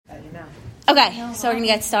Okay, so we're going to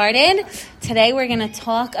get started. Today we're going to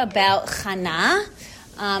talk about Chana.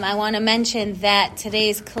 I want to mention that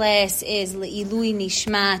today's class is Le'ilui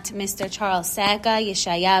Nishmat, Mr. Charles Saka,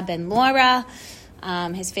 Yeshaya Ben Laura.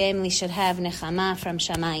 His family should have Nechama from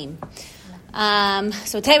Shamayim.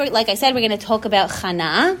 So today, like I said, we're going to talk about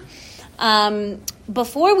Chana.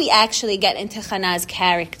 Before we actually get into Chana's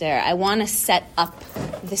character, I want to set up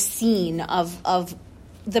the scene of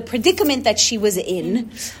the predicament that she was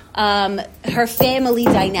in, her family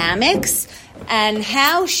dynamics, and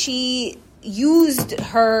how she used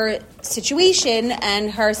her situation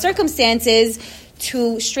and her circumstances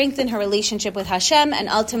to strengthen her relationship with Hashem and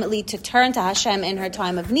ultimately to turn to Hashem in her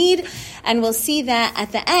time of need. And we'll see that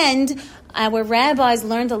at the end, our rabbis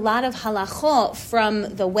learned a lot of halachot from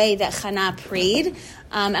the way that Chana prayed,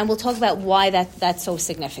 and we'll talk about why that's so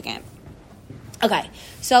significant. Okay,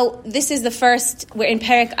 so this is the first, we're in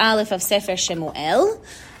Perek Aleph of Sefer Shemuel,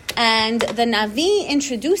 and the Navi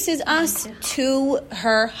introduces us to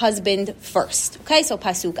her husband first. Okay, so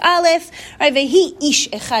Pasuk Aleph, right, Vehi ish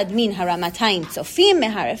echad min haramatayim tzofim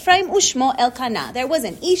mehar Ephraim ushmo Elkanah. There was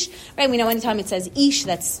an ish, right, we know anytime it says ish,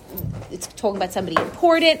 it's talking about somebody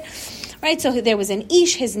important, right, so there was an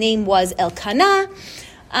ish, his name was Elkanah,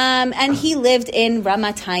 and he lived in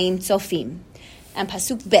Ramatayim Tzofim. And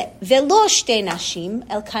Pasuk Bet, Velo shte nashim,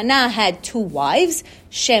 Elkanah had two wives,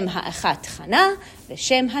 Shem ha'achat Chana,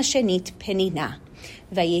 Veshem ha'shenit Penina.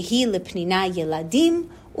 Vayehi lepnina yeladim,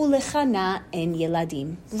 ulechana en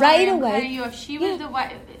yeladim. Right away. If she was the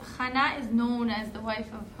wife, Chana is known as the wife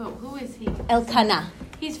of who? Who is he? Elkanah.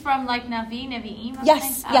 He's from like Nevi'im?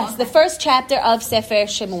 Yes, okay. The first chapter of Sefer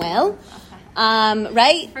Shemuel.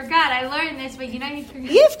 Right? Forgot, I learned this, but you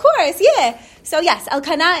forgot. Yeah, of course, yeah. So yes,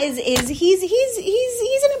 Elkanah is he's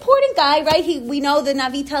an important guy, right? We know the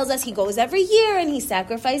Navi tells us he goes every year and he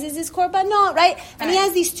sacrifices his korbanot, right? And he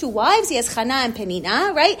has these two wives. He has Chana and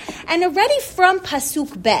Penina, right? And already from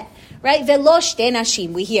Pasuk Bet, right? Velo shte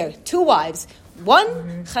nashim, we hear two wives. One,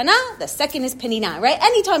 Chana, the second is Penina, right?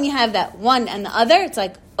 Anytime you have that one and the other, it's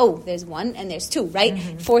like, oh, there's one and there's two, right? Mm-hmm.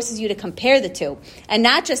 It forces you to compare the two. And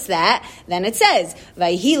not just that, then it says,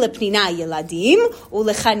 Vayhi lepnina yeladim,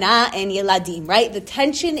 ulechana en yeladim, right? The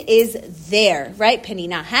tension is there, right?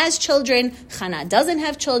 Penina has children, Chana doesn't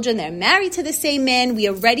have children, they're married to the same man. We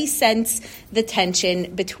already sense the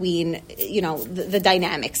tension between, the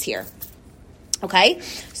dynamics here. Okay,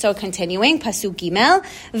 so continuing, Pasuk Gimel,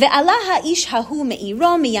 Ve'ala ha'ish hahu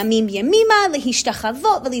me'iro miyamim yemima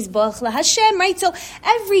lehishtachavot v'lizboch laHashem, right? So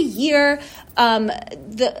every year,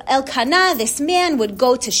 the Elkanah, this man, would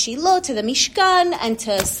go to Shiloh, to the Mishkan, and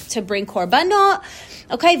to bring korbanot.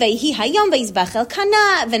 Okay, Ve'hi hayom ve'izbach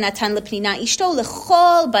Elkanah ve'natan lepnina ishto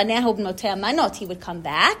lechol baneho b'notei manot. He would come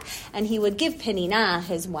back, and he would give Penina,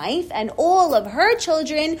 his wife, and all of her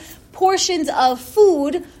children portions of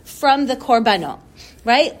food from the korbanot,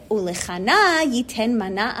 right? Ulechana yiten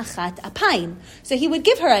mana achat apayim. So he would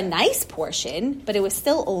give her a nice portion, but it was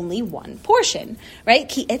still only one portion, right?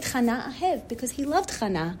 Ki et Chana ahev, because he loved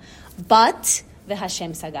Chana, but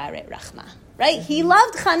v'Hashem sagar et rachma, right? Mm-hmm. He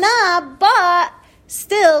loved Chana, but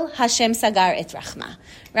still Hashem sagar et rachma,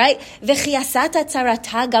 right? V'chiyasata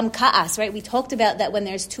tzarata gam ka'as, right? We talked about that when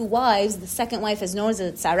there's two wives, the second wife is known as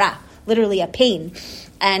a tzara, literally a pain.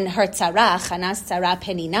 And her tzara, Chana's tzara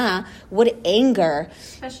Penina, would anger.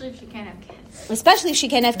 Especially if she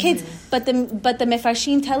can't have kids. Mm-hmm. But the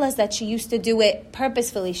Mefarshim tell us that she used to do it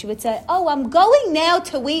purposefully. She would say, oh, I'm going now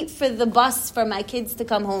to wait for the bus for my kids to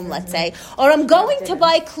come home, let's say. Or I'm going to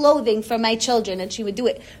buy clothing for my children. And she would do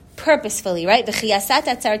it purposefully, right? She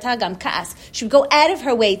would go out of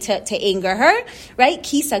her way to anger her, right?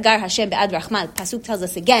 Ki sagar Hashem be'ad rachman. Pasuk tells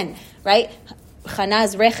us again, right?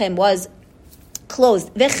 Chana's rechem was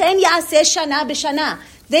closed. V'chen yaseh shana b'shana.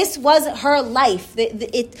 This was her life. The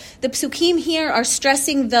psukim here are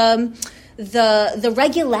stressing the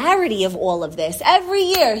regularity of all of this. Every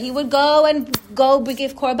year he would go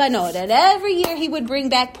give korbanot, and every year he would bring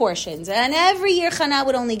back portions, and every year Chana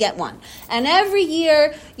would only get one, and every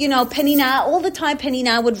year Penina, all the time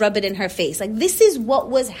Penina would rub it in her face. Like, this is what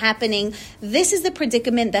was happening. This is the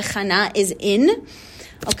predicament that Chana is in.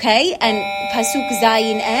 Okay, and Pasuk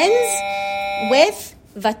Zayin ends with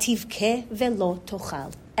Vativke velo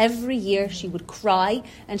tochal. Every year she would cry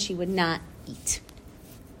and she would not eat.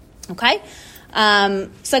 Okay,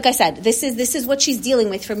 so like I said, this is what she's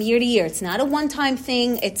dealing with from year to year. It's not a one-time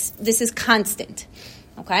thing. This is constant.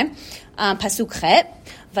 Okay, Pasuk Chet,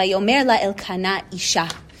 Vayomer la Elkanah isha.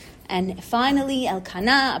 And finally,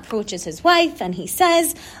 Elkanah approaches his wife and he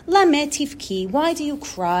says, Lame tifki, why do you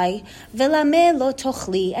cry? Velame lo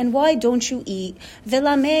tochli, and why don't you eat?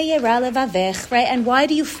 Velame yera levavech, right? And why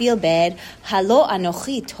do you feel bad? Halo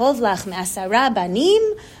anochi tov lach me'asara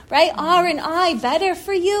banim, right? Aren't I better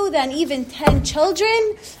for you than even 10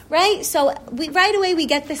 children, right? So right away we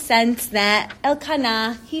get the sense that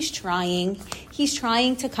Elkanah, he's trying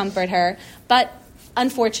to comfort her, but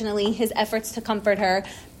unfortunately his efforts to comfort her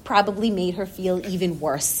probably made her feel even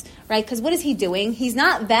worse, right? Because what is he doing? He's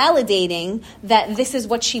not validating that this is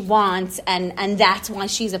what she wants and that's why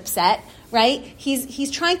she's upset, right?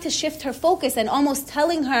 He's trying to shift her focus and almost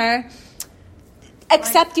telling her,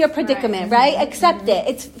 accept your predicament, right? Accept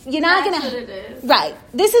it. You're not going to... Right.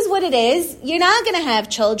 This is what it is. You're not going to have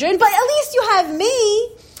children, but at least you have me,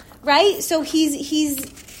 right? So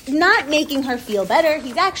he's not making her feel better.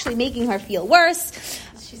 He's actually making her feel worse.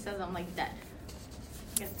 She says I'm like dead.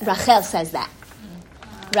 Rachel says that.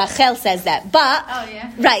 Rachel says that, but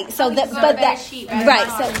right. So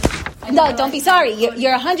no, don't be sorry.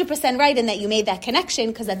 You're 100% right in that you made that connection,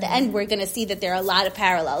 because at the end we're going to see that there are a lot of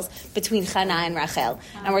parallels between Chana and Rachel,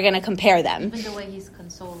 and we're going to compare them. Even the way he's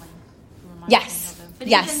consoling. Yes. But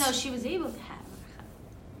even though she was able to have Rachel.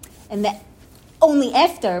 And that only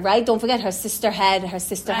after, right? Don't forget her sister had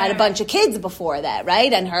a bunch of kids before that,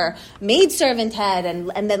 right? And her maidservant had,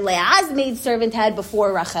 and then Leah's maidservant had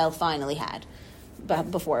before Rachel finally had.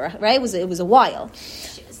 Before, right? It was a while.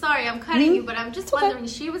 Sorry, I'm cutting you, but I'm just wondering,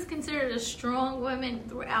 she was considered a strong woman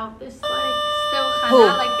throughout this, still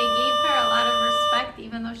Chana, they gave her a lot of respect,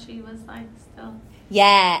 even though she was, still...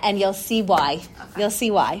 Yeah, and you'll see why. Okay. You'll see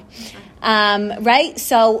why. Okay. Right?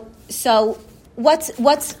 So what's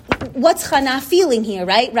Chana feeling here,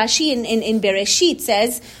 right? Rashi in Bereshit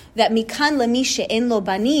says that mikan lemi she'en lo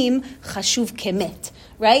banim chashuv kemet.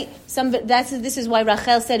 Right? This is why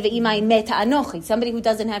Rachel said, "Ve'imay meta anochi." Somebody who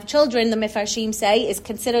doesn't have children, the Mefarshim say, is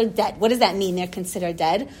considered dead. What does that mean? They're considered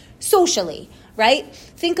dead socially, right?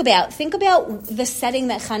 Think about the setting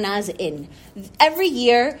that Chana's in. Every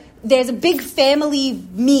year, there's a big family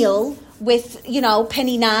meal with,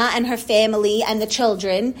 Penina and her family and the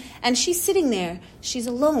children, and she's sitting there. She's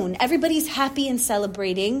alone. Everybody's happy and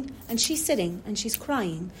celebrating, and she's sitting and she's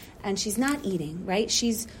crying and she's not eating. Right?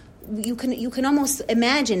 You can almost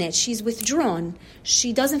imagine it. She's withdrawn.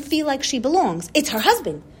 She doesn't feel like she belongs. It's her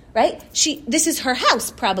husband, right? This is her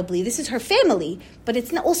house, probably. This is her family, but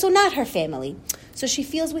it's also not her family. So she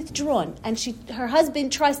feels withdrawn, and her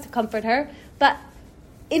husband tries to comfort her, but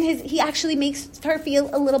he actually makes her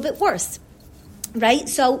feel a little bit worse, right?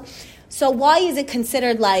 So why is it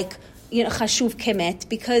considered chashuv kemet?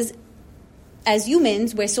 Because as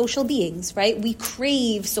humans, we're social beings, right? We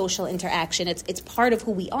crave social interaction. It's part of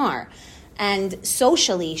who we are. And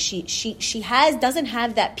socially, she doesn't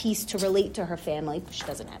have that piece to relate to her family because she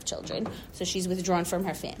doesn't have children. So she's withdrawn from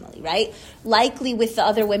her family, right? Likely with the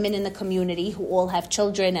other women in the community who all have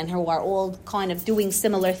children and who are all kind of doing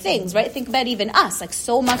similar things, right? Think about even us.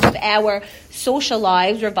 So much of our social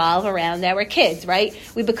lives revolve around our kids, right?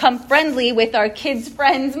 We become friendly with our kids'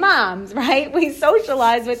 friends' moms, right? We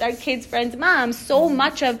socialize with our kids' friends' moms. So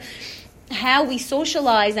much of how we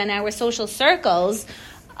socialize and our social circles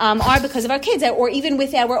are because of our kids, or even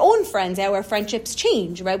with our own friends. Our friendships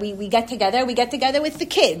change, right? We get together with the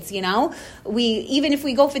kids, even if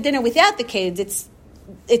we go for dinner without the kids,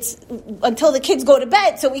 it's until the kids go to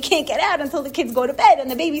bed, so we can't get out until the kids go to bed and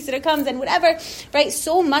the babysitter comes and whatever, right?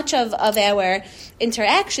 So much of our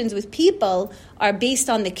interactions with people are based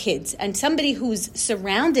on the kids, and somebody who's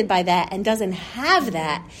surrounded by that and doesn't have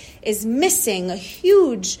that is missing a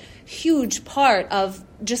huge part of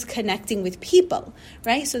just connecting with people,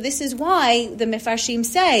 right? So this is why the Mefarshim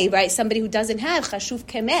say, right, somebody who doesn't have chashuv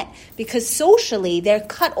kemet, because socially they're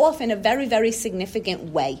cut off in a very, very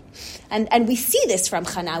significant way. And we see this from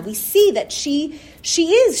Chana. We see that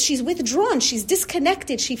she's withdrawn, she's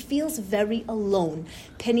disconnected, she feels very alone.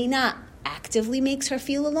 Penina actively makes her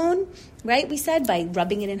feel alone, right? We said by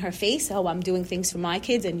rubbing it in her face, oh, I'm doing things for my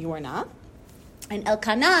kids and you're not. And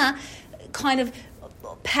Elkanah kind of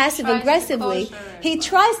passive-aggressively, he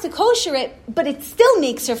tries to kosher it, but it still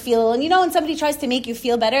makes her feel, and when somebody tries to make you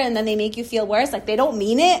feel better and then they make you feel worse, they don't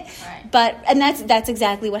mean it, right. And that's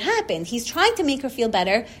exactly what happened. He's trying to make her feel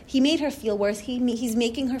better. He made her feel worse. He's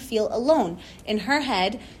making her feel alone. In her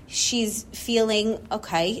head, she's feeling,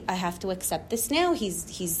 okay, I have to accept this now.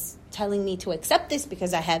 He's telling me to accept this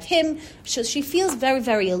because I have him. So she feels very,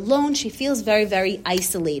 very alone. She feels very, very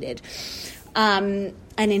isolated.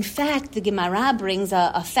 And in fact, the Gemara brings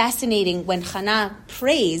a fascinating, when Chana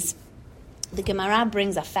prays, the Gemara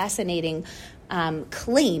brings a fascinating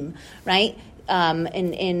claim, right?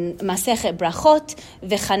 in Masechet Brachot,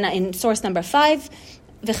 in source number 5,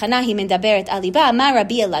 V'chana hi medaberet al liba, Amar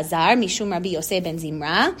Rabbi Elazar, Mishum Rabbi Yosef ben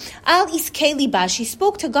Zimra, al iskei liba. She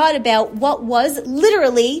spoke to God about what was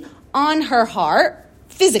literally on her heart,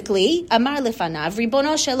 physically. Amar lefanav,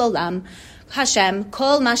 Ribono shel olam, Hashem,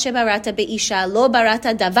 kol ma shebarata be'isha, lo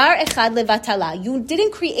barata davar echad levatala. You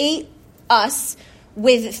didn't create us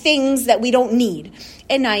with things that we don't need.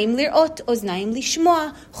 Enayim lirot, oznaim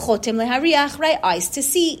lishmoa, chotem lehariach, right? Eyes to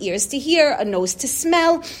see, ears to hear, a nose to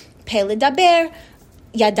smell, pe ledaber,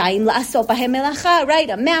 yadayim la'asot bahem melacha, right?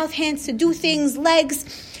 A mouth, hands to do things, legs.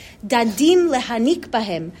 Dadim lehanik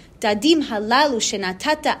bahem, dadim halalu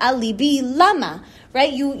shenatata al libi lama.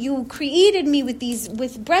 Right, you created me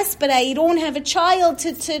with breasts, but I don't have a child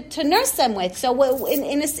to nurse them with. So,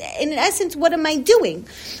 in essence, what am I doing?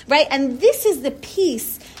 Right, and this is the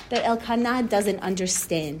piece that Elkanah doesn't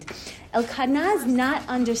understand. Elkanah's not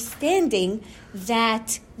understanding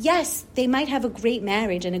that yes, they might have a great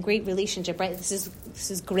marriage and a great relationship. Right, this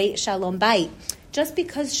is great shalom bayit. Just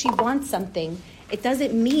because she wants something, it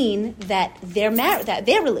doesn't mean that their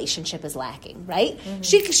relationship is lacking, right?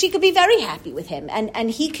 Mm-hmm. She could be very happy with him,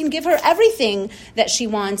 and he can give her everything that she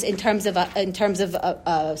wants in terms of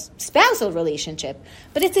a spousal relationship.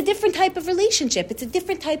 But it's a different type of relationship. It's a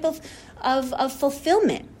different type of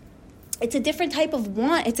fulfillment. It's a different type of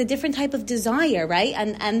want. It's a different type of desire, right?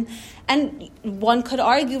 And one could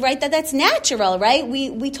argue, right, that that's natural, right?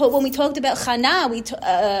 When we talked about Chana,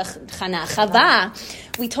 Chava,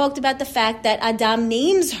 we talked about the fact that Adam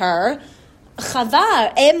names her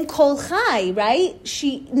Chava, Em Kol Chai, right?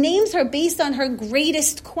 She names her based on her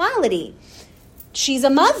greatest quality. She's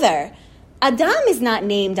a mother. Adam is not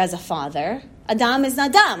named as a father. Adam is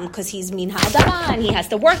Adam because he's min ha'adama and he has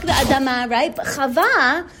to work the Adama, right? But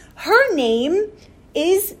Chava, her name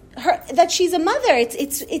is that she's a mother.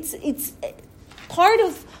 It's part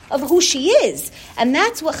of who she is, and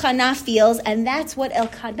that's what Chana feels, and that's what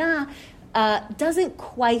Elkanah doesn't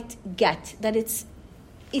quite get. That it's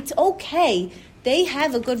okay. They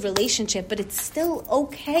have a good relationship, but it's still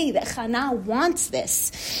okay that Chana wants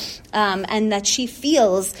this, and that she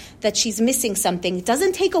feels that she's missing something. It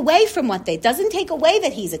doesn't take away from doesn't take away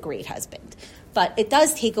that he's a great husband. But it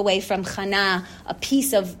does take away from Chana a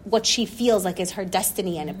piece of what she feels like is her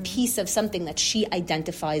destiny and a piece of something that she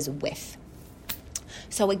identifies with.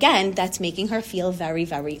 So again, that's making her feel very,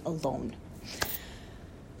 very alone.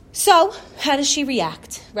 So how does she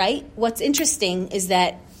react, right? What's interesting is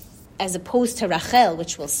that as opposed to Rachel,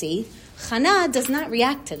 which we'll see, Chana does not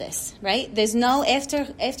react to this, right? There's no, after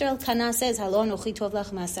Elkanah says, Halo nochi tov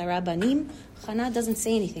lach ma'asara banim, Chana doesn't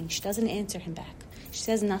say anything. She doesn't answer him back. She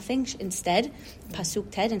says nothing. Instead,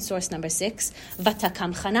 Pasuk Ted in source number 6,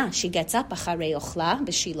 Vatakam Chana. She gets up, Acharei Ochla,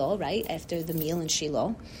 b'Shilo, right, after the meal in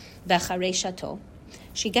Shiloh, V'acharei Shato.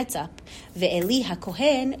 She gets up, Ve'eli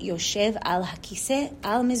HaKohen Yoshev al HaKiseh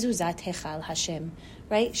al Mezuzat Hechal Hashem.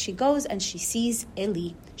 Right? She goes and she sees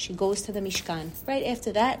Eli. She goes to the Mishkan. Right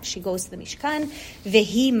after that, she goes to the Mishkan.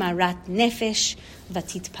 Vehi marat nefesh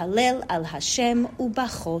vatitpalel al Hashem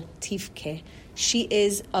ubacho tivke. She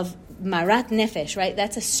is of marat nefesh, right?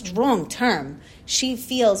 That's a strong term. She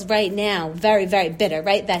feels right now very, very bitter,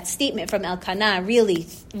 right? That statement from Elkanah really,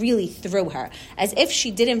 really threw her. As if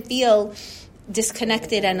she didn't feel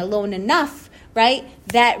disconnected and alone enough, right?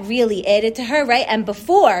 That really added to her, right? And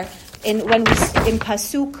before, in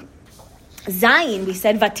Pasuk Zayin, we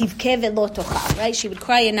said Vativke velo tochal, right? She would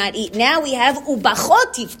cry and not eat. Now we have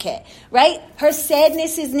Ubachot tivke, right? Her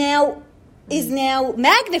sadness is now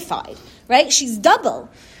magnified, right? She's double,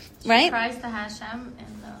 right? She cries to Hashem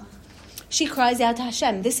she cries out to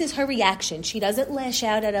Hashem. This is her reaction. She doesn't lash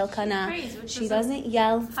out at Elkanah. She doesn't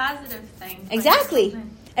yell. Positive thing.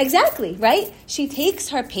 Exactly, right? She takes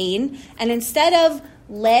her pain and instead of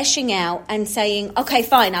lashing out and saying, okay,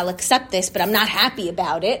 fine, I'll accept this, but I'm not happy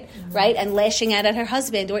about it, right? And lashing out at her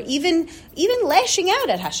husband or even lashing out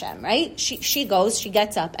at Hashem, right? She goes, she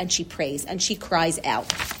gets up and she prays and she cries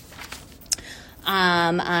out.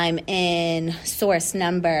 I'm in source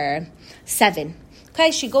number 7.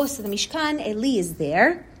 Okay, she goes to the Mishkan, Eli is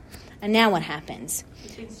there, and now what happens? He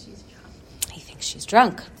thinks she's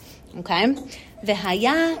drunk. Okay?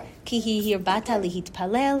 V'haya ki hi hirbata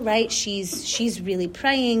lihitpalel, right? She's really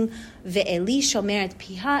praying. Ve'eli shomeret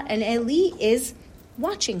piha, and Eli is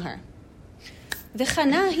watching her.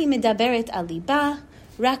 V'chana hi medaberet al liba,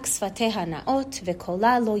 rak sfateha naot,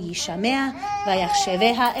 ve'kola lo yishamea,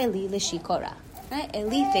 v'yachsheveha Eli leshikora. Right?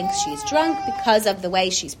 Eli thinks she's drunk because of the way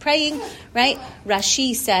she's praying, right?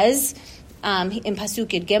 Rashi says in Pasuk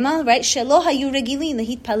Yud Gimel, right? Shelo hayu regilin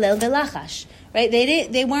lehitpalel v'lachash. right?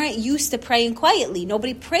 They weren't used to praying quietly.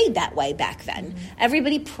 Nobody prayed that way back then.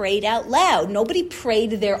 Everybody prayed out loud. Nobody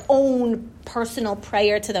prayed their own personal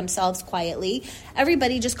prayer to themselves quietly.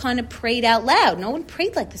 Everybody just kind of prayed out loud. No one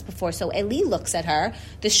prayed like this before. So Eli looks at her,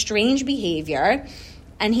 this strange behavior,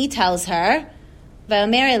 and he tells her,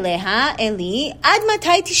 Va'omer eleha, Eli, ad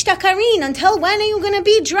matai tishtakarin? Until when are you going to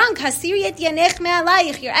be drunk? Hasiri et yanech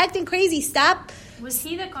me'alayich. You're acting crazy. Stop. Was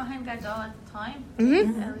he the Kohen Gadol at the time?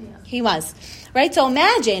 Mm-hmm. He was. Right? So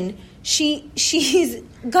imagine she's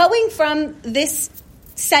going from this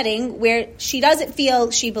setting where she doesn't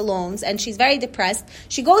feel she belongs and she's very depressed.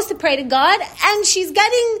 She goes to pray to God and she's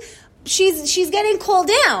getting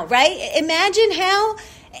called out, right? Imagine how,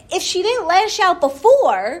 if she didn't lash out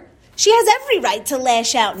before, she has every right to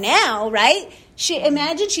lash out now, right?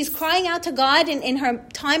 Imagine she's crying out to God in her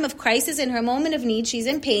time of crisis, in her moment of need. She's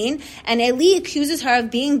in pain, and Eli accuses her of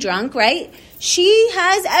being drunk, right? She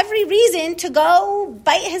has every reason to go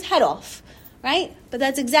bite his head off, right? But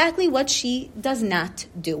that's exactly what she does not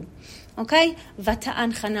do, okay?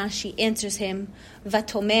 Vata'an Chana, she answers him,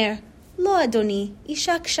 Vatomer, Lo Adoni,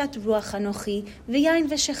 Isha kshat ruach anochi, v'yain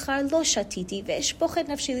v'shechar lo shatiti, v'eshpochet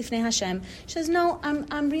nafshi lifnei Hashem. She says, no,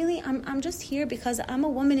 I'm just here because I'm a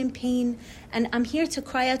woman in pain, and I'm here to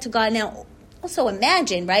cry out to God. Now, also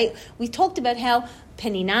imagine, right? We talked about how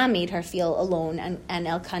Penina made her feel alone, and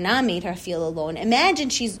Elkanah made her feel alone. Imagine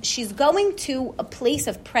she's going to a place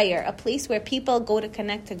of prayer, a place where people go to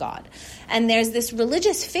connect to God, and there's this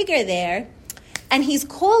religious figure there, and he's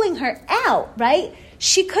calling her out, right?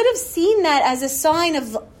 She could have seen that as a sign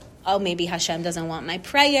of, oh, maybe Hashem doesn't want my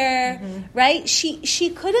prayer, right? She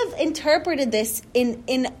could have interpreted this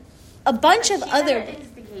in a bunch of other. She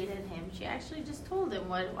instigated him. She actually just told him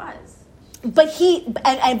what it was. But he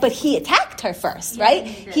attacked her first, right?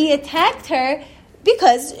 He attacked her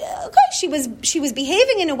because she was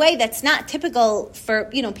behaving in a way that's not typical for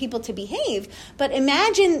people to behave. But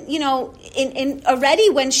imagine in already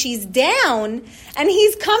when she's down and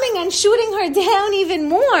he's coming and shooting her down even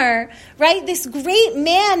more, right? This great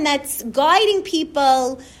man that's guiding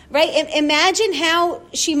people, right? Imagine how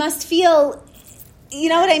she must feel. You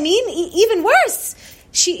know what I mean? Even worse.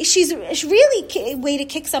 She's really way to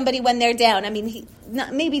kick somebody when they're down. I mean,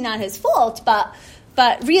 maybe not his fault, but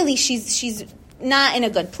really she's not in a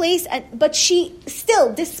good place. But she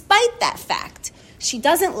still, despite that fact, she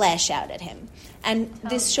doesn't lash out at him. And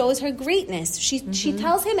this shows her greatness. She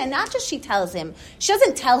tells him, and not just she tells him, she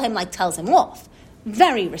doesn't tell him like tells him off.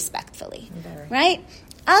 Very respectfully. Right?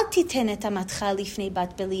 Al titen et amatcha lifnei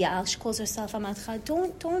bat Belial. She calls herself amatcha.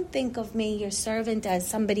 Don't think of me, your servant, as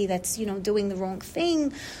somebody that's doing the wrong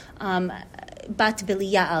thing. Bat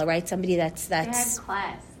Belial, right? Somebody that's. She had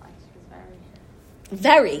class. Like she was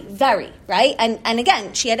very, very right. And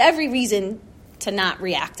again, she had every reason to not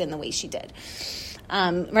react in the way she did.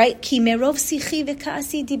 Right? Ki merov sichi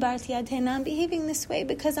v'ka'asi dibarti ad hena. I'm behaving this way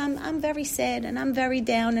because I'm very sad and I'm very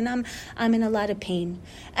down and I'm in a lot of pain.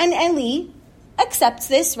 And Eli accepts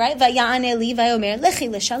this, right? Vaya'an Eli vayomer lechi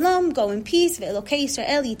leshalom, go in peace. Ve'elokei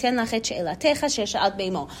Yisrael yiten lach et she'elatecha she'sha'at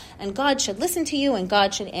beimo. And God should listen to you, and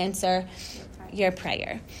God should answer your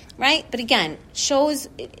prayer, right? But again,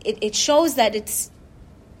 it shows that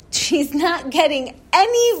she's not getting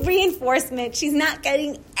any reinforcement. She's not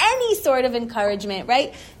getting any sort of encouragement,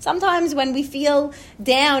 right? Sometimes when we feel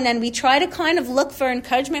down and we try to kind of look for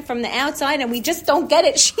encouragement from the outside and we just don't get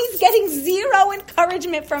it, she's getting zero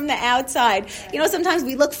encouragement from the outside. Sometimes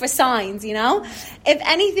we look for signs, If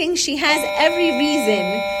anything, she has every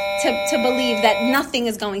reason to believe that nothing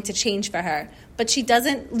is going to change for her. But she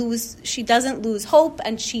doesn't lose hope,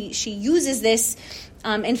 and she uses this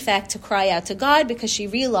in fact, to cry out to God because she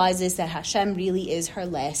realizes that Hashem really is her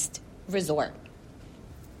last resort.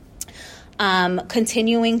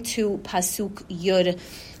 Continuing to Pasuk Yud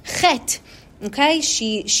Chet, okay,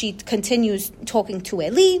 she continues talking to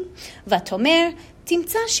Eli, Vatomer,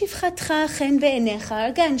 Timtza shivchatcha chen be'enecha.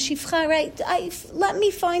 Again, shivcha, right? Let me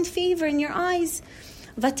find favor in your eyes.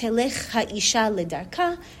 Vatelech ha'isha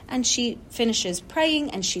ledarka, and she finishes praying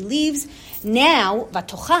and she leaves. Now,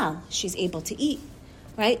 vatochal, she's able to eat.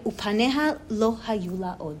 Right? Upaneha lo hayu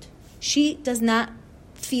la'od. She does not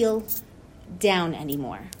feel down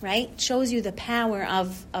anymore, right? Shows you the power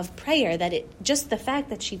of prayer, that just the fact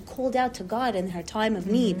that she called out to God in her time of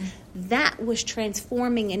need, that was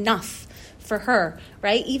transforming enough for her,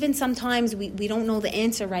 right? Even sometimes we don't know the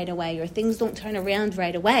answer right away, or things don't turn around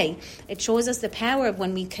right away. It shows us the power of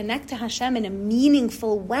when we connect to Hashem in a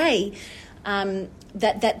meaningful way,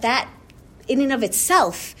 that in and of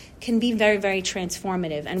itself can be very, very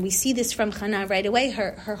transformative. And we see this from Chana right away.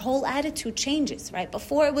 Her whole attitude changes, right?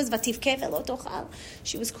 Before it was Vativke velo tochal.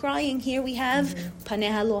 She was crying. Here we have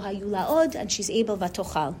Paneha lo hayu la'od, and she's able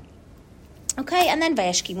vatochal. Okay, and then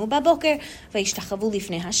Vayashkimu baboker, Vayishtachavu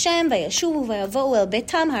lifnei Hashem, Vayashuvu, Vayavohu el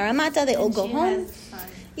betam haramata. They all go home.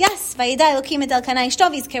 Yes, Vayida Elokim et Elkanah ishto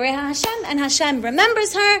v'yizkereha Hashem, and Hashem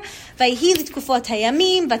remembers her. Vayhi litkufot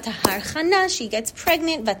hayamim, vatahar Chana, she gets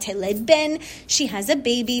pregnant, vateled ben, she has a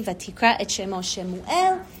baby, vatikra et shemo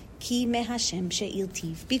Shemuel, ki me Hashem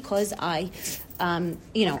she'iltiv, because I forgot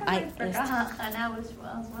Chana was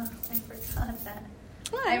well. I forgot that.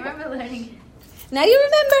 I remember learning it. Now you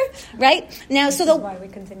remember, right? Now, this is why we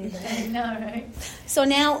continue that. I know, right? So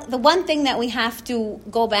now, the one thing that we have to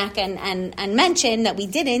go back and mention that we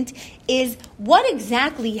didn't is what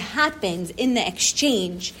exactly happens in the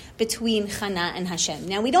exchange between Chana and Hashem.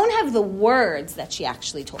 Now, we don't have the words that she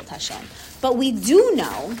actually told Hashem, but we do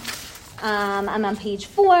know, I'm on page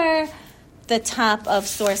 4, the top of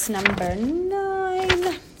source number 9,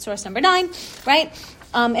 right?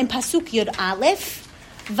 In Pasuk Yud Aleph,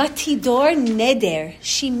 Vatidor neder.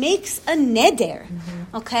 She makes a neder.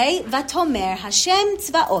 Okay? Vatomer Hashem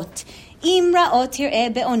tzvaot. Im ra'ot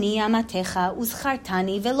tir'eh be'oni amatecha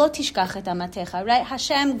uzchartani velo tishkach et amatecha. Right?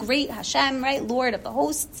 Hashem, great Hashem, right? Lord of the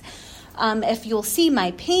hosts. If you'll see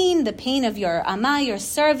my pain, the pain of your ama, your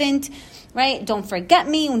servant, right? Don't forget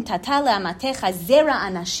me. Untata le'amatecha zera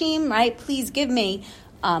anashim. Right? Please give me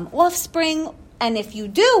offspring. And if you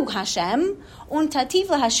do, Hashem, untativ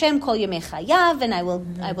Hashem kol yemei chayav, and I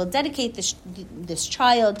will dedicate this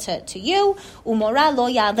child to you. Umora lo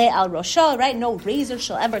ya'aleh al rosho, right? No razor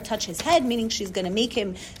shall ever touch his head, meaning she's going to make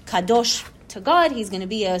him kadosh to God. He's going to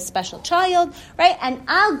be a special child, right? And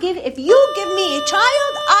if you give me a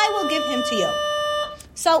child, I will give him to you.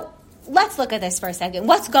 So let's look at this for a second.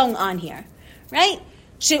 What's going on here, right?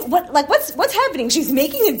 What's happening? She's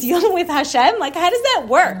making a deal with Hashem? Like, how does that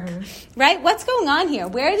work? Right? What's going on here?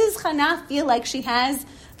 Where does Chana feel like she has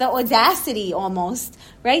the audacity almost,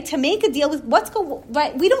 right, to make a deal with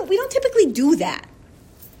right? We don't typically do that.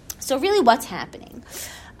 So really what's happening?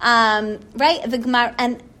 Right? The Gemara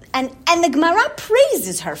and the Gemara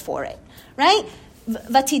praises her for it, right?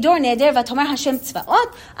 ותידור נדר ותאמר השם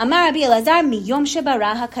צבאות אמר רבי אלעזר מיום שברא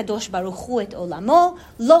הקדוש ברוך הוא את עולמו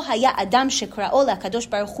לא היה אדם שקראו לקדוש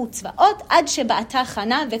ברוך הוא צבאות עד שבאתה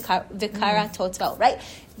חנה וקראתו צבאות. Right?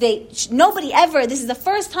 Nobody ever, this is the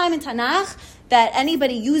first time in Tanach that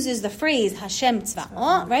anybody uses the phrase Hashem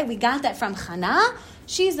tzvaot, right? We got that from Chana.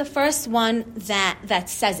 She's the first one that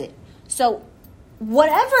says it. So what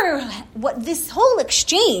this whole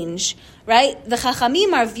exchange, right, the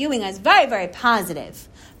Chachamim are viewing as very, very positive.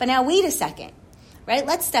 But now wait a second, right?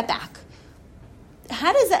 Let's step back.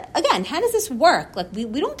 How does this work? Like we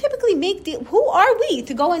don't typically make who are we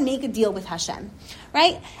to go and make a deal with Hashem,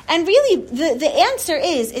 right? And really the answer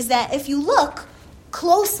is that if you look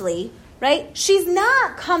closely, right, she's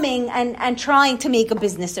not coming and trying to make a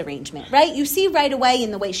business arrangement, right? You see right away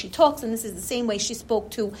in the way she talks, and this is the same way she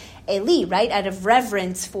spoke to Eli, right, out of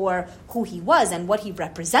reverence for who he was and what he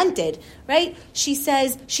represented, right? She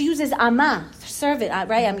uses ama, servant,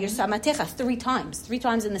 right? I'm your amatecha 3 times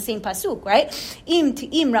in the same pasuk, right? Im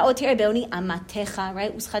ra'ot be'oni amatecha,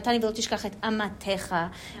 right? Uschatani v'lo tishkach et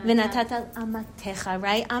amatecha v'natata amatecha,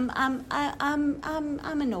 right?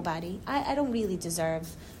 I'm a nobody. I don't really deserve,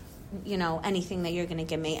 anything that you're going to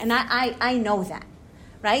give me. And I know that,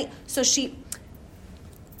 right? So she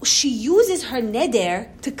uses her neder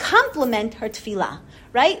to complement her tefillah,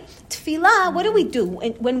 right? Tefillah, what do?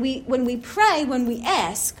 When we pray, when we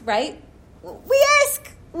ask, right? We ask,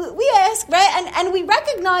 right? And we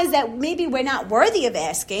recognize that maybe we're not worthy of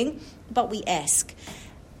asking, but we ask.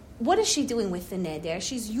 What is she doing with the neder?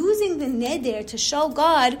 She's using the neder to show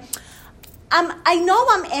God, I know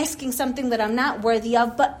I'm asking something that I'm not worthy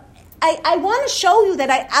of, but I want to show you that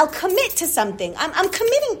I'll commit to something. I'm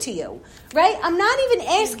committing to you, right? I'm not even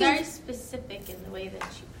asking. She's very specific in the way that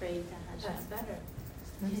she prayed to Hashem. That's better.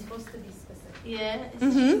 She's supposed to be specific. Yeah,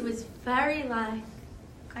 she was very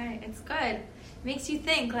okay, it's good. Makes you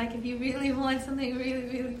think, if you really want something, really,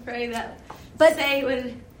 really pray that.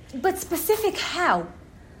 But specific how?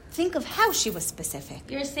 Think of how she was specific.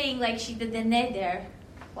 You're saying she did the neder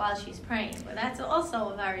while she's praying, but that's also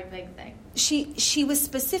a very big thing. She was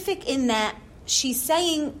specific in that she's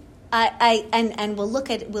saying, and we'll look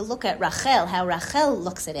at Rachel, how Rachel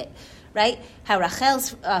looks at it, right? How Rachel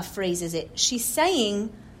phrases it. She's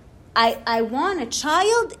saying, I want a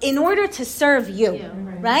child in order to serve you,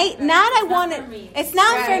 right? Not I want it. It's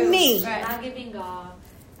not for me. She's not giving a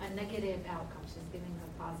negative outcome. She's giving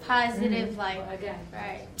a positive, like again,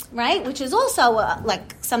 right? Which is also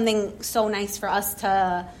like something so nice for us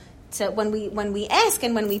to when we ask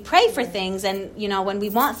and when we pray for things, and when we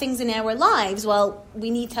want things in our lives, well, we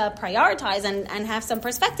need to prioritize and have some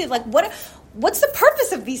perspective. Like what's the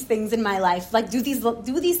purpose of these things in my life? Like do these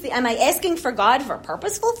am I asking for God for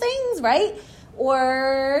purposeful things, right?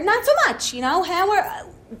 Or not so much,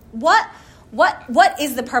 what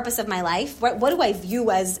is the purpose of my life? What do I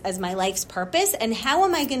view as my life's purpose? And how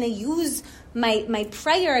am I going to use my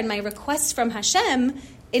prayer and my requests from Hashem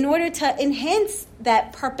in order to enhance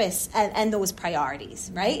that purpose and those priorities,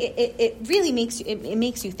 right? It really makes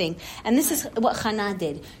you think. And this is what Chana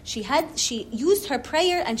did. She used her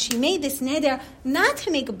prayer and she made this neder not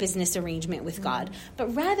to make a business arrangement with God,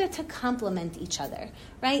 but rather to complement each other,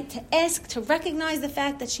 right? To ask, to recognize the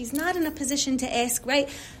fact that she's not in a position to ask, right?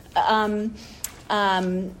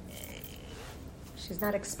 She's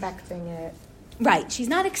not expecting it. Right, she's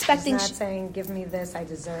not expecting... She's not saying, give me this, I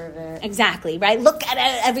deserve it. Exactly, right? Look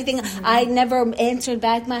at everything. Mm-hmm. I never answered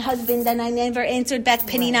back my husband, and I never answered back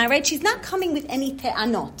Penina, right? She's not coming with any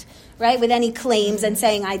te'anot, right? With any claims and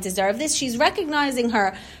saying, I deserve this. She's recognizing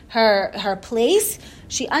her place.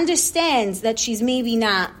 She understands that she's maybe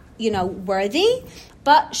not, worthy,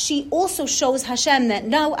 but she also shows Hashem that,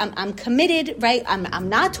 no, I'm committed, right? I'm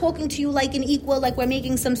not talking to you like an equal, like we're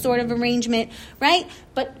making some sort of arrangement, right?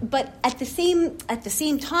 But at the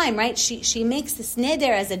same time, right? She makes this neder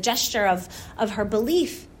as a gesture of her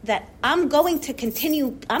belief that I'm going to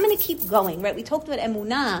continue. I'm going to keep going, right? We talked about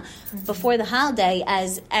emunah before the holiday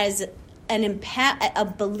as a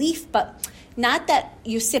belief, but not that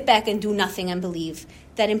you sit back and do nothing and believe.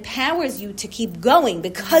 That empowers you to keep going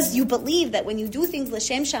because you believe that when you do things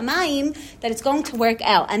l'shem shamayim, that it's going to work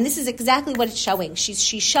out. And this is exactly what it's showing. She's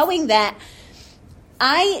showing that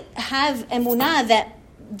I have emunah that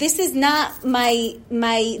this is not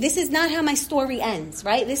this is not how my story ends,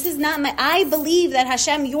 right? This is not I believe that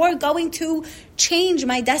Hashem, you're going to change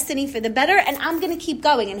my destiny for the better, and I'm going to keep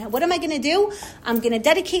going. And what am I going to do? I'm going to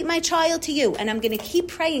dedicate my child to you, and I'm going to keep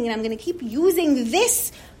praying, and I'm going to keep using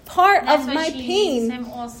this part of my pain. Him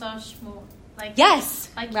also, Shmu, like yes,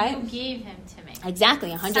 like right? you gave him to me. Exactly,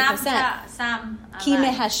 100%. Sam, Ki me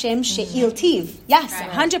Hashem she'il tiv. Yes,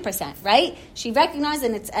 100%. Right? She recognized,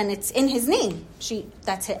 and it's in His name.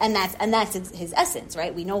 That's His essence,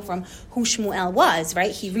 right? We know from who Shmuel was,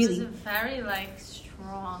 right? He really was a very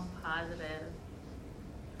strong, positive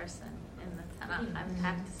person in the Tanach. I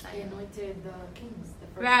have to say, he anointed the kings.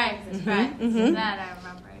 Right, right. Mm-hmm. That I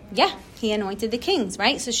remember. Yeah, he anointed the kings,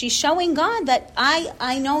 right? So she's showing God that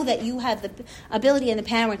I know that you have the ability and the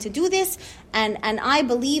power to do this, and I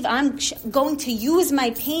believe I'm going to use my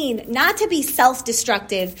pain not to be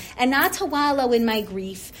self-destructive and not to wallow in my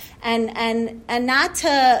grief and not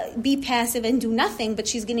to be passive and do nothing, but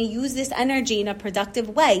she's going to use this energy in a productive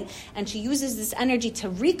way, and she uses this energy to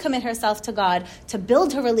recommit herself to God, to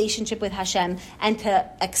build her relationship with Hashem, and to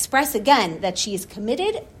express again that she is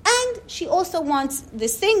committed, and she also wants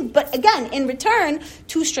this thing, but again, in return,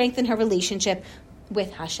 to strengthen her relationship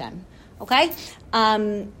with Hashem. Okay?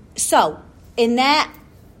 So, on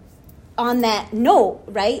that note,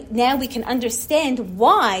 right, now we can understand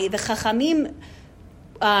why the Chachamim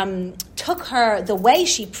took her the way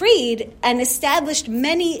she prayed and established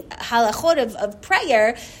many halachot of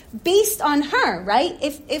prayer based on her, right?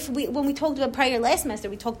 When we talked about prayer last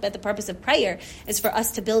semester, we talked about the purpose of prayer is for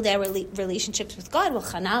us to build our relationships with God. Well,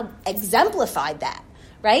 Chana exemplified that.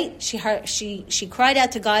 Right? She cried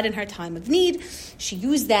out to God in her time of need. She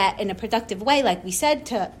used that in a productive way, like we said,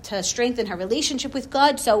 to strengthen her relationship with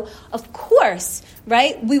God. So, of course,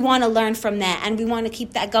 right, we want to learn from that, and we want to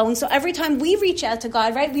keep that going. So every time we reach out to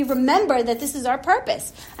God, right, we remember that this is our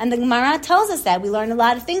purpose. And the Gemara tells us that. We learn a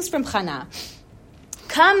lot of things from Chana.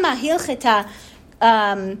 Kama hilcheta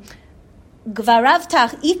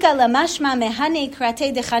Gvaravtach ika lamashma mehane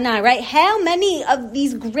krate de Chana. Right? How many of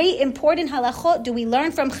these great important halachot do we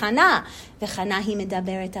learn from Chana? V'Chana hi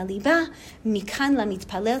medaberet aliba mikan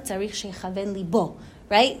lamitpalel tzarich shechaven libo.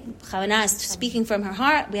 Right? Chana is speaking from her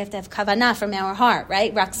heart. We have to have kavana from our heart.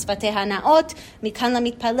 Right? Rak sfateha naot mikan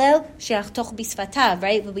lamitpalel sheachtoch bisfatav.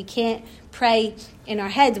 Right? But we can't pray in our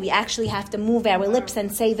heads. We actually have to move our lips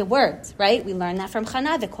and say the words, right? We learn that from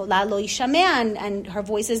Chana, v'kola lo yishamea, and her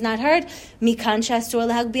voice is not heard. Mikan she'asur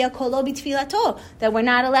lahagbia kolo b'tfilato, that we're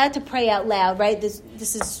not allowed to pray out loud, right? This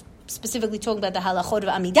is specifically talking about the halachot of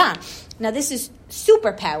Amidah. Now, this is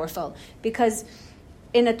super powerful because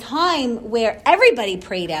in a time where everybody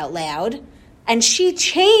prayed out loud, and she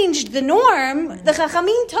changed the norm, the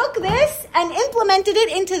Chachamim took this and implemented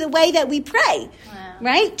it into the way that we pray.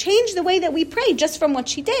 Right? Change the way that we pray just from what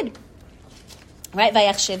she did. Right?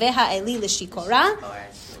 Vayachsheveha Eli l'shikora.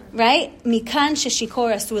 Right? Mikan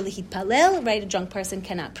sheshikor asur lehitpalel. Right? A drunk person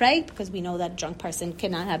cannot pray because we know that a drunk person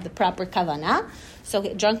cannot have the proper kavanah. So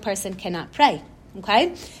a drunk person cannot pray.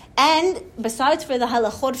 Okay? And besides for the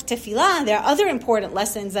halachot of tefillah, there are other important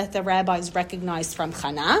lessons that the rabbis recognized from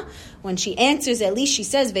Chana. When she answers Eli, she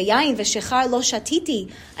says, Ve'yayin v'shechar lo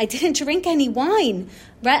shatiti. I didn't drink any wine.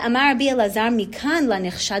 Right? Amar Rabbi Elazar mikan la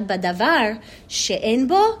nechshad badavar she'en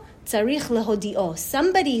bo tzarich lehodio.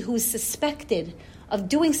 Somebody who's suspected of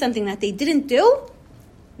doing something that they didn't do,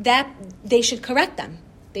 that they should correct them.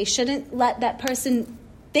 They shouldn't let that person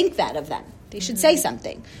think that of them. They should say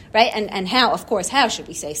something, right? And how, of course, how should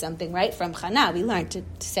we say something, right? From Chana, we learned to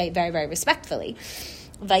say very, very respectfully.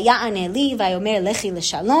 Vaya'an Eli, vayomer lechi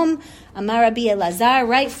l'shalom, amar Rabbi Elazar,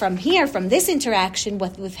 right from here, from this interaction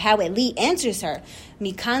with how Eli answers her,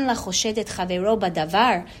 mikan la choshedet chavero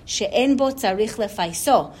badavar, she'en bo tzarich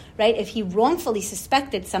lefaiso, right? If he wrongfully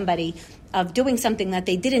suspected somebody of doing something that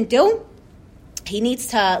they didn't do, he needs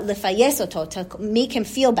to lefayes oto, to make him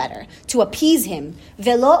feel better, to appease him.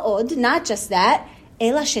 Velo od, not just that,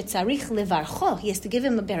 ela shetzarich levarcho. He has to give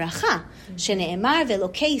him a beracha. Shene'emar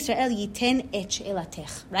velokei Yisrael yiten et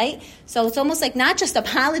she'elatech. Right? So it's almost like not just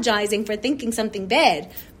apologizing for thinking something bad,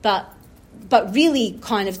 but really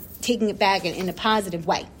kind of taking it back in a positive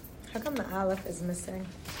way. How come the aleph is missing?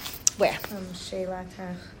 Where?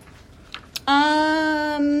 She'elatech.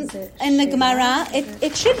 In the Gemara,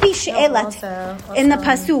 it should be she'elat. Also in the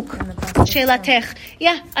pasuk. She'elatech.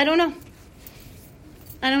 Yeah, I don't know.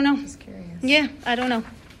 Just curious. Yeah, I don't know.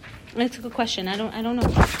 It's a good question. I don't know. I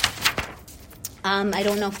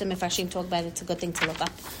don't know if the Mefarshim talk about it. It's a good thing to look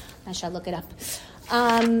up. I shall look it up.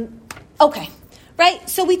 Okay. Right?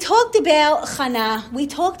 So we talked about Chana. We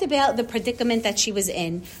talked about the predicament that she was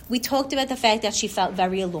in. We talked about the fact that she felt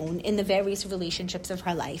very alone in the various relationships of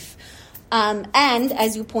her life. And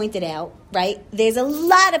as you pointed out, right, there's a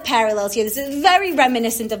lot of parallels here. This is very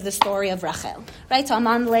reminiscent of the story of Rachel. Right? So I'm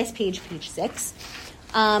on the last page 6.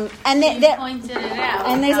 And pointed it out.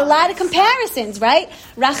 And there's a lot of comparisons, right?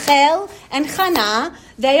 Rachel and Chana,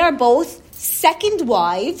 they are both second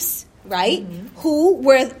wives, right? Who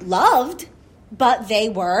were loved, but they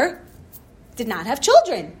did not have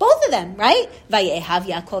children. Both of them, right? Vayehav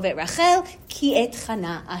Yaakov et Rachel, ki et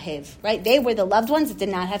Chana ahev. Right? They were the loved ones that did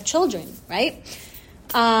not have children, right?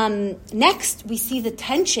 Next, we see the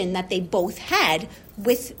tension that they both had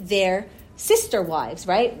with their sister wives,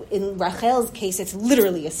 right? In Rachel's case, it's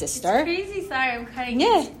literally a sister. It's crazy, sorry, I'm cutting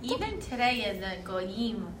Yeah. it. Even today in the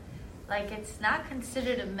Goyim, like, it's not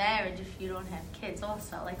considered a marriage if you don't have kids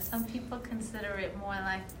also. Like, some people consider it more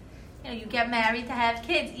like, you get married to have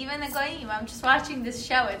kids. Even the Goyim, I'm just watching this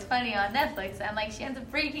show, it's funny, on Netflix, and, like, she ends up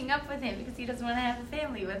breaking up with him because he doesn't want to have a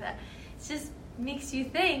family with her. It just makes you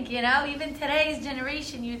think, even today's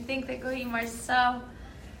generation, you think that Goyim are so,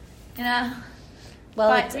 Well,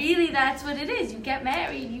 but really, that's what it is. You get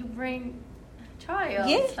married, you bring a child.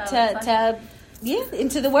 Yeah,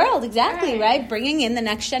 into the world, exactly, Right. right? Bringing in the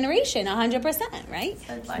next generation, 100%, right?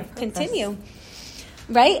 So it's like Continue.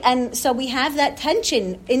 Right? And so we have that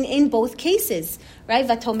tension in both cases, right?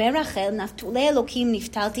 Vatomer Rachel, Naftule Elokim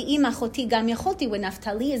niftalti im achoti gam yacholti. When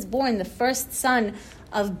Naphtali is born, the first son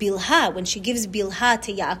of Bilha, when she gives Bilha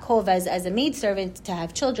to Yaakov as a maidservant to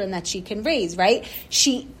have children that she can raise, right?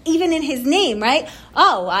 She, even in his name, right?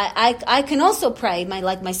 Oh, I can also pray,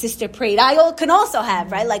 like my sister prayed. I can also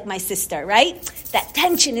have, right? Like my sister, right? That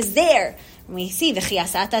tension is there. We see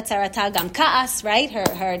v'chiyasata tzarata gam ka'as, right? Her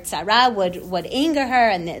tzara would anger her,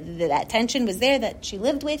 and that tension was there that she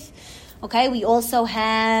lived with. Okay, we also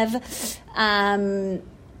have,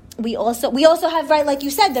 right, like you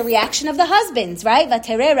said, the reaction of the husbands, right?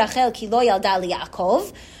 Vatere Rachel ki lo yalda li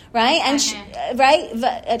Yaakov, right?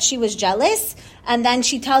 And she was jealous. And then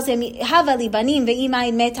she tells him, Hava li banim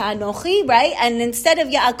ve'imai meta anochi, right? And instead of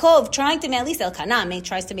Yaakov trying to, at least Elkanah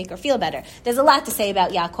tries to make her feel better. There's a lot to say about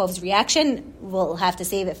Yaakov's reaction. We'll have to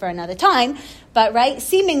save it for another time. But, right,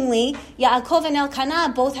 seemingly, Yaakov and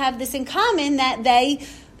Elkanah both have this in common, that they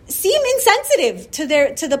seem insensitive to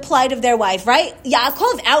the plight of their wife, right?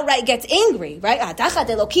 Yaakov outright gets angry, right? And some of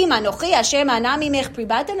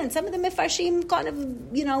the Mefarshim kind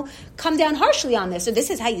of, come down harshly on this. So this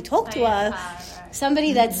is how you talk to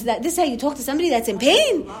somebody this is how you talk to somebody that's in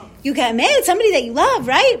pain. You get mad, somebody that you love,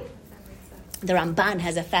 right? The Ramban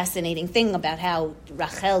has a fascinating thing about how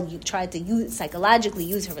Rachel tried to psychologically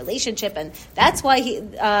use her relationship, and that's why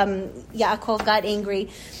Yaakov got angry,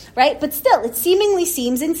 right? But still, it seemingly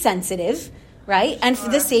seems insensitive, right? And for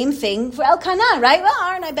the same thing for Elkanah, right? Well,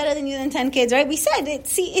 aren't I better than you than 10 kids, right? We said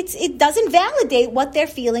it doesn't validate what they're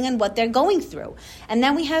feeling and what they're going through. And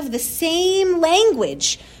then we have the same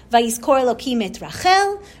language. Vayizkor Elokim et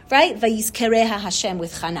Rachel, right? Vayizkereha Hashem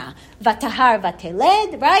with Chana. Vatahar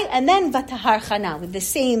vateled, right? And then Vatahar Chana with the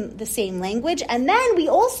same language. And then we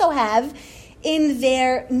also have in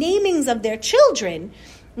their namings of their children,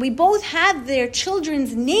 we both have their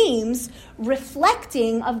children's names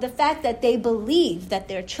reflecting of the fact that they believe that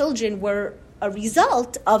their children were a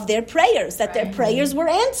result of their prayers, that their prayers were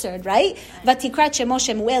answered, right? Vatikrat Shemo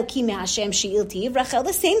Shemuel ki me Hashem she'ilti, Rachel,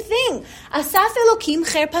 the same thing. Asaf Elokim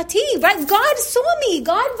cherpati, right? God saw me.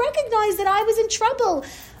 God recognized that I was in trouble.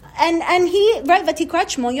 And he, right,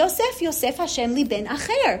 Vatikrat Shmo Yosef Hashem li ben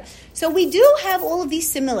acher. So we do have all of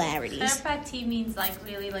these similarities. Cherpati means like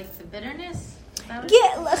really like the bitterness?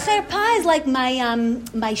 Yeah, cherpa is like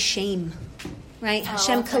my shame, right?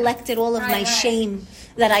 Hashem collected all of my shame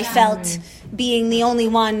that I felt being the only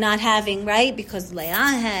one not having, right? Because Leah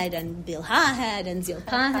had, and Bilhah had, and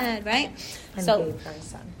Zilpah had, right? And so, gave her a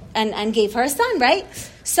son. And gave her a son, right?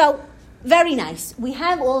 So, very nice. We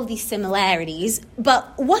have all of these similarities,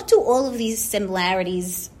 but what do all of these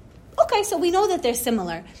similarities... Okay, so we know that they're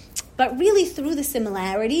similar, but really through the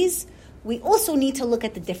similarities, we also need to look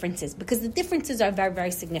at the differences, because the differences are very,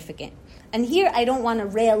 very significant. And here I don't want to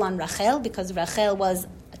rail on Rachel, because Rachel was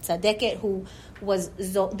a tzaddiket who was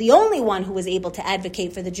the only one who was able to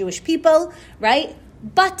advocate for the Jewish people, right?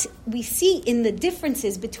 But we see in the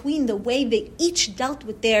differences between the way they each dealt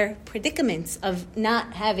with their predicaments of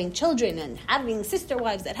not having children and having sister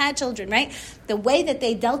wives that had children, right? The way that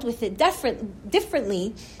they dealt with it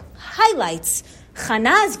differently highlights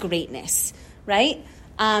Chana's greatness, right?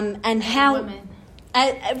 And how,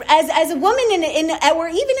 as a woman or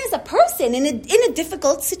even as a person in a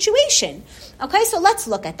difficult situation. Okay, so let's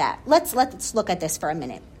look at that. Let's look at this for a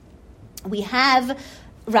minute. We have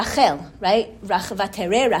Rachel, right?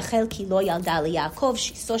 Vatere Rachel ki lo yalda li Yaakov.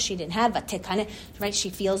 She saw she didn't have vatekane, right?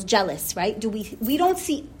 She feels jealous, right? We don't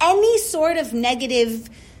see any sort of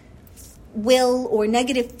negative will or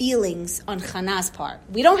negative feelings on Chana's part.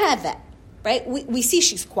 We don't have that, right? We see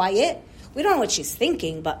she's quiet. We don't know what she's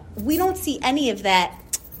thinking, but we don't see any of that,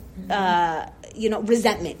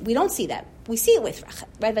 resentment. We don't see that. We see it with Rachel,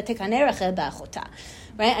 right? Vatekane Rachel ba'achota,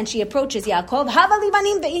 right? And she approaches Yaakov, Hava li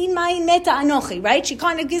banim be'in ma'in meta anochi, right? She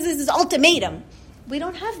kind of gives us this ultimatum. We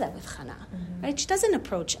don't have that with Chana, right? She doesn't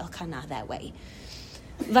approach Elkanah that way.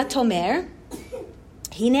 Vatomer,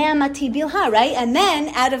 hine amati bilha, right? And then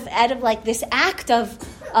out of like this act of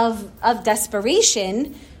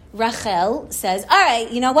desperation, Rachel says, all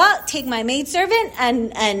right, you know what? Take my maidservant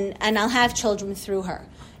and I'll have children through her.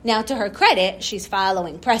 Now, to her credit, she's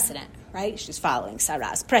following precedent, right? She's following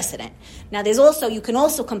Sarah's precedent. Now, you can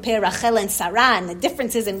also compare Rachel and Sarah and the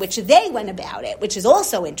differences in which they went about it, which is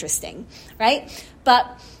also interesting, right?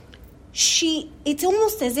 But it's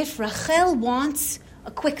almost as if Rachel wants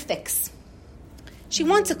a quick fix. She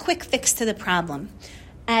wants a quick fix to the problem.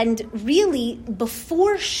 And really,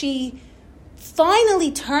 before she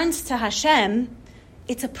finally turns to Hashem,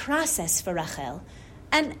 it's a process for Rachel.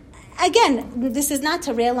 And again, this is not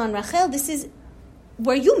to rail on Rachel,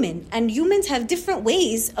 we're human, and humans have different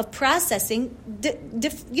ways of processing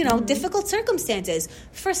difficult circumstances.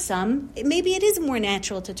 For some, maybe it is more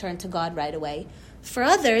natural to turn to God right away. For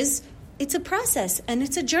others, it's a process and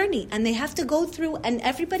it's a journey, and they have to go through, and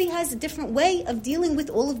everybody has a different way of dealing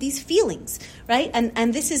with all of these feelings, right?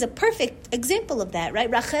 And this is a perfect example of that,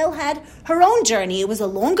 right? Rachel had her own journey. It was a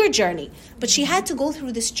longer journey, but she had to go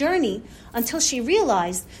through this journey until she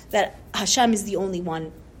realized that Hashem is the only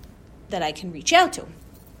one that I can reach out to.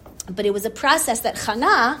 But it was a process that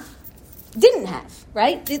Chana didn't have,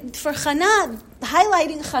 right? For Chana,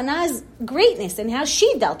 highlighting Chana's greatness and how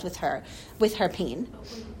she dealt with her pain.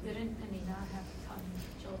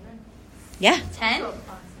 Yeah. 10?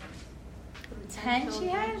 10 she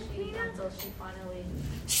had?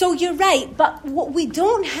 So you're right, but what we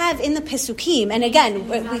don't have in the Pesukim, and again,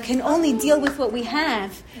 we can only deal with what we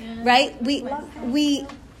have, right? We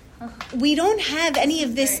don't have any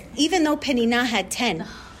of this, even though Penina had 10.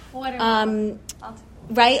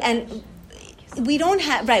 Right? And we don't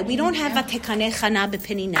have Vatekane Chana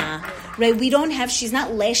bePenina, right? We don't have, she's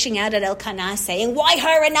not lashing out at Elkanah saying, why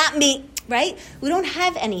her and not me, right? We don't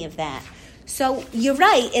have any of that. So you're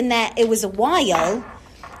right in that it was a while,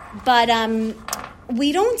 but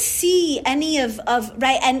we don't see any of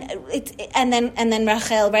right, and then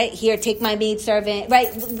Rachel, right, here, take my maidservant,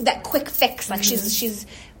 right, that quick fix, like she's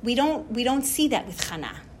we don't see that with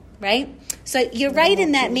Chana, right? So you're right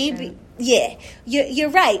in that maybe, yeah, you're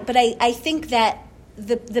right, but I think that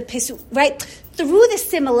pisu, right? Through the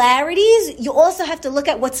similarities, you also have to look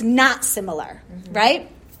at what's not similar, right?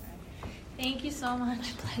 Thank you so much.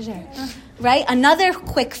 My pleasure. Right? Another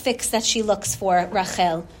quick fix that she looks for,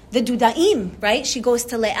 Rachel, the dudaim, right? She goes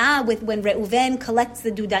to Leah when Reuven collects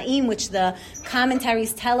the dudaim, which the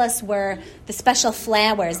commentaries tell us were the special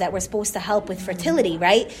flowers that were supposed to help with fertility,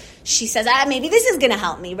 right? She says, maybe this is going to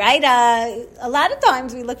help me, right? A lot of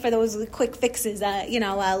times we look for those quick fixes.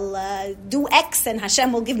 I'll do X and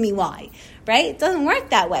Hashem will give me Y, right? It doesn't work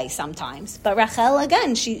that way sometimes. But Rachel,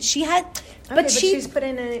 again, she had... But she's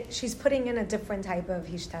putting in a different type of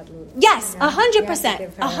hishtadlut. Yes,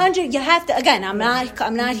 100%. 100. You have to. Again, I'm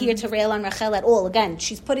not here to rail on Rachel at all. Again,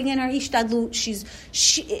 she's putting in her hishtadlut.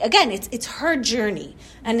 It's her journey,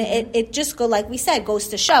 and it just like we said, goes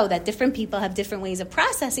to show that different people have different ways of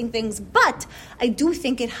processing things. But I do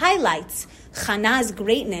think it highlights Chana's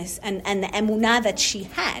greatness and the emunah that she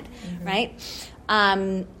had, right?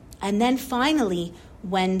 And then finally,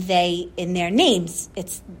 when they, in their names,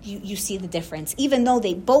 it's you see the difference. Even though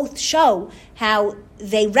they both show how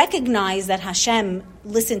they recognize that Hashem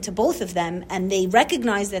listened to both of them, and they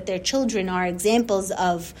recognize that their children are examples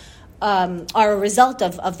of, are a result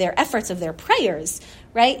of their efforts, of their prayers,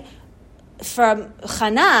 right? From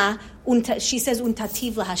Chana, she says,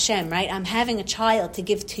 Untativ la Hashem, right? I'm having a child to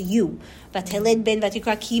give to you. Vateled ben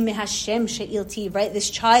vatikra ki me Hashem she'ilti, right? This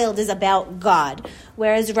child is about God.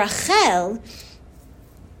 Whereas Rachel,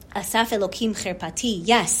 Asaf Elokim Cherpati,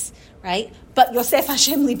 yes, right? But Yosef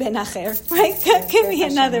Hashem li ben acher, right? Give me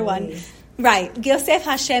another one. Right, Yosef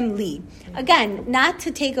Hashem li. Again, not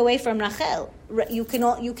to take away from Rachel. You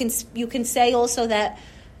can say also that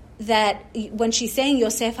when she's saying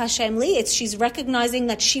Yosef Hashem li, she's recognizing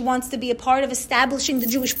that she wants to be a part of establishing the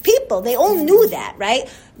Jewish people. They all knew that,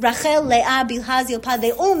 right? Rachel, Leah, Bilhah, Zilpah,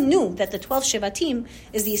 they all knew that the 12 Shevatim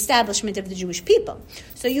is the establishment of the Jewish people.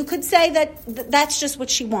 So you could say that that's just what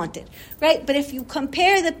she wanted, right? But if you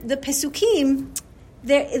compare the Pesukim,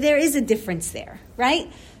 there is a difference there,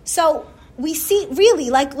 right? So we see, really,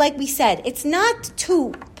 like we said, it's not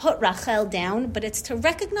to put Rachel down, but it's to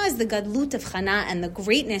recognize the gadlut of Chana and the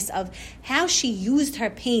greatness of how she used her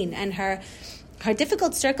pain and her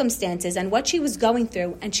difficult circumstances and what she was going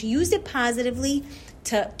through, and she used it positively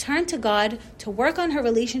to turn to God, to work on her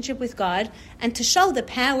relationship with God, and to show the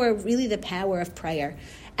power of prayer.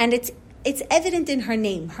 And it's evident in her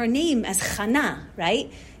name as Chana,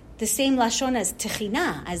 right? The same lashon as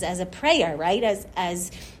techina, as a prayer, right?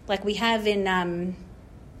 As like we have in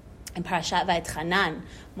Parashat Va'etchanan,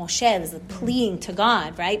 Moshe is pleading to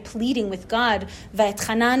God, right? Pleading with God.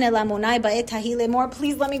 Va'etchanan el amonai ba'et hahi lemor,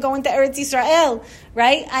 please let me go into Eretz Yisrael,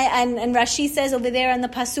 right? And Rashi says over there on the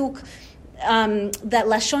pasuk that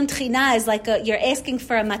lashon tchina is like you're asking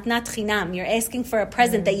for a matnat chinam, you're asking for a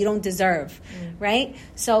present that you don't deserve, right?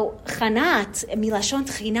 So chanat milashon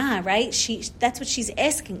tchina, right? That's what she's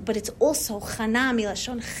asking, but it's also chana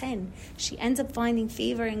milashon chen. She ends up finding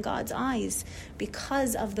favor in God's eyes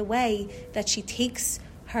because of the way that she takes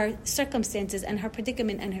her circumstances and her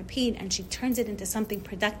predicament and her pain, and she turns it into something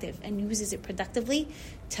productive and uses it productively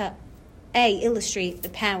to illustrate the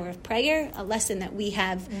power of prayer, a lesson that we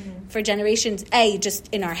have for generations, just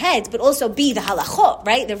in our heads, but also the halachot,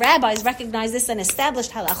 right? The rabbis recognized this and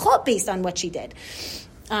established halachot based on what she did.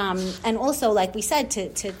 And also, like we said,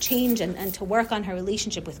 to change and to work on her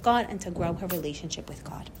relationship with God and to grow her relationship with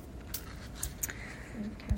God.